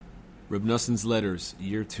Reb Noson's Letters,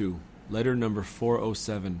 Year 2, Letter number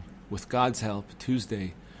 407, with God's help,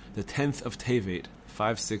 Tuesday, the 10th of Tevet,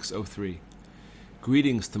 5603.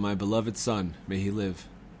 Greetings to my beloved son, may he live.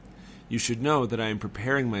 You should know that I am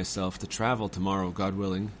preparing myself to travel tomorrow, God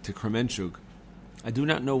willing, to Kremenchug. I do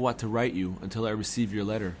not know what to write you until I receive your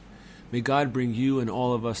letter. May God bring you and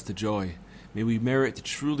all of us to joy. May we merit to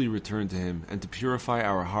truly return to Him and to purify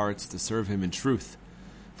our hearts to serve Him in truth,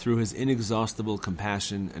 through His inexhaustible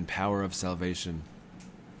compassion and power of salvation.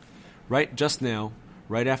 Right just now,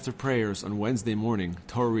 right after prayers on Wednesday morning,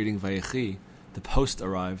 Torah reading Vayechi, the post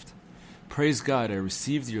arrived. Praise God, I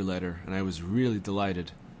received your letter, and I was really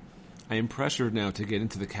delighted. I am pressured now to get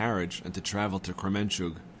into the carriage and to travel to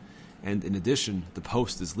Kremenchug, and in addition, the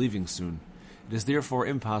post is leaving soon. It is therefore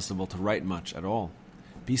impossible to write much at all.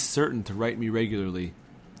 Be certain to write me regularly.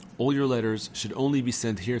 All your letters should only be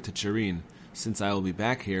sent here to Cherin, since I will be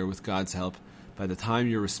back here with God's help by the time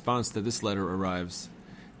your response to this letter arrives.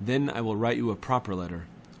 Then I will write you a proper letter.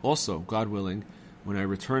 Also, God willing, when I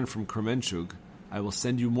return from Kremenchug, I will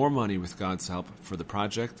send you more money with God's help for the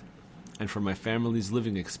project and for my family's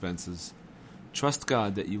living expenses. Trust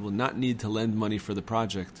God that you will not need to lend money for the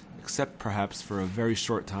project, except perhaps for a very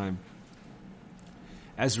short time.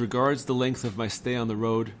 As regards the length of my stay on the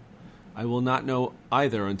road, I will not know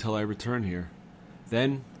either until I return here.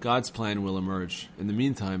 Then God's plan will emerge. In the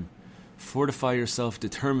meantime, fortify yourself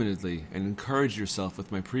determinedly and encourage yourself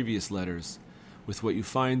with my previous letters, with what you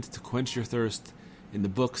find to quench your thirst in the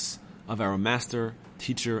books of our master,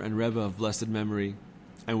 teacher, and Rebbe of blessed memory,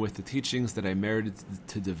 and with the teachings that I merited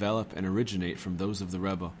to develop and originate from those of the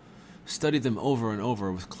Rebbe. Study them over and over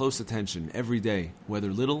with close attention every day,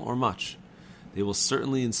 whether little or much. They will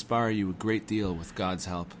certainly inspire you a great deal with God's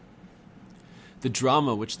help. The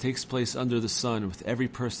drama which takes place under the sun with every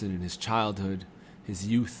person in his childhood, his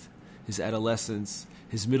youth, his adolescence,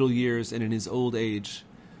 his middle years, and in his old age,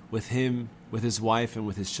 with him, with his wife, and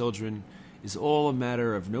with his children, is all a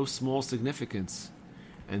matter of no small significance.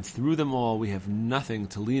 And through them all we have nothing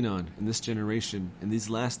to lean on in this generation, in these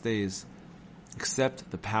last days, except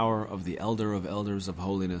the power of the Elder of Elders of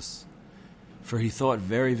Holiness. For he thought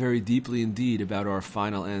very, very deeply indeed about our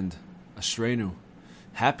final end. Ashreinu.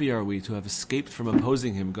 Happy are we to have escaped from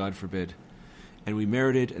opposing him, God forbid. And we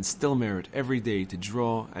merited and still merit every day to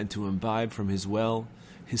draw and to imbibe from his well,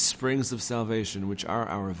 his springs of salvation, which are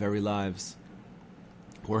our very lives.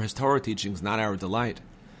 Were his Torah teachings not our delight,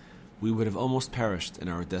 we would have almost perished in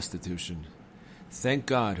our destitution. Thank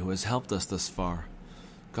God who has helped us thus far.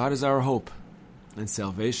 God is our hope, and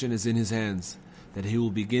salvation is in his hands, that he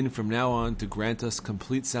will begin from now on to grant us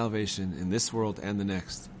complete salvation in this world and the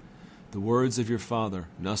next. The words of your father,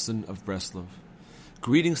 Noson of Breslov.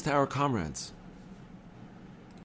 Greetings to our comrades.